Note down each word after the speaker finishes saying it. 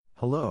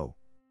Hello.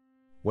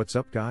 What's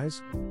up,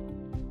 guys?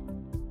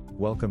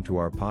 Welcome to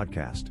our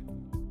podcast.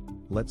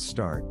 Let's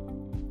start.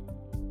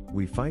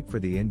 We fight for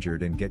the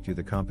injured and get you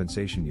the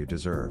compensation you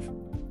deserve.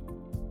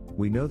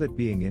 We know that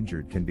being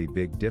injured can be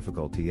big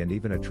difficulty and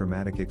even a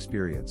traumatic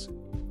experience.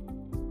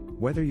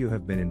 Whether you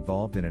have been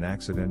involved in an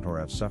accident or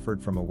have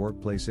suffered from a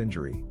workplace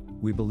injury,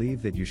 we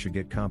believe that you should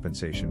get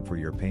compensation for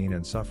your pain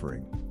and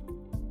suffering.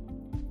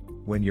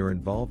 When you're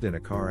involved in a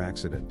car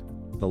accident,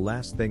 the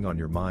last thing on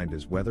your mind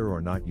is whether or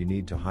not you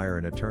need to hire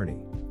an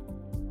attorney.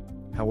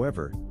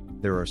 However,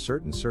 there are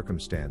certain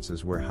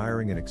circumstances where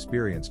hiring an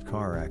experienced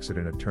car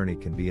accident attorney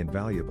can be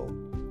invaluable.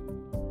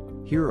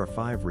 Here are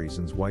 5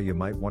 reasons why you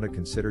might want to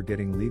consider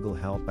getting legal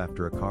help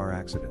after a car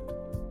accident.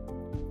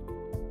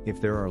 If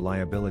there are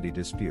liability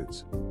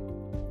disputes,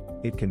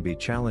 it can be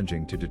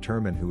challenging to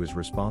determine who is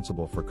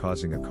responsible for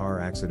causing a car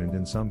accident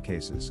in some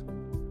cases.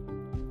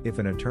 If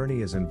an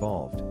attorney is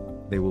involved,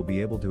 they will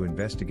be able to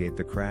investigate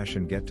the crash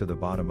and get to the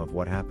bottom of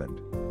what happened.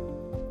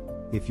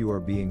 If you are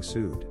being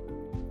sued,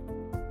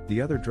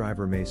 the other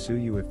driver may sue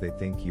you if they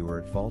think you were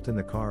at fault in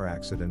the car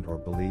accident or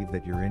believe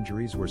that your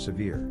injuries were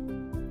severe.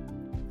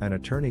 An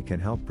attorney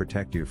can help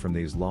protect you from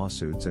these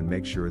lawsuits and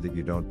make sure that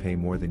you don't pay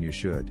more than you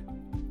should.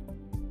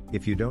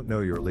 If you don't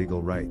know your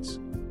legal rights,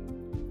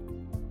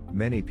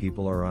 many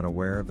people are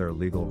unaware of their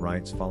legal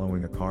rights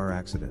following a car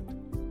accident.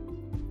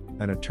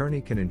 An attorney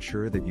can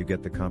ensure that you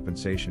get the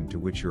compensation to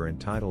which you're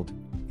entitled,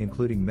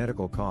 including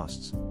medical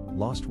costs,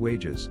 lost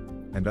wages,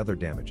 and other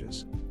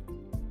damages.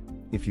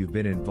 If you've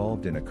been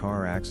involved in a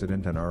car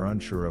accident and are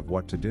unsure of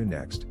what to do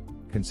next,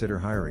 consider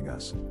hiring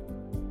us.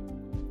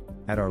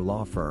 At our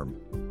law firm,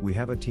 we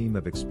have a team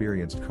of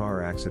experienced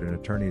car accident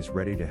attorneys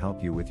ready to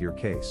help you with your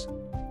case.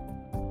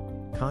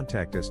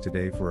 Contact us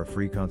today for a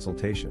free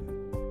consultation.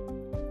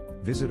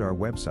 Visit our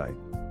website,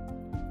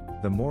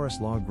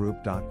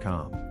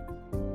 themorrislawgroup.com.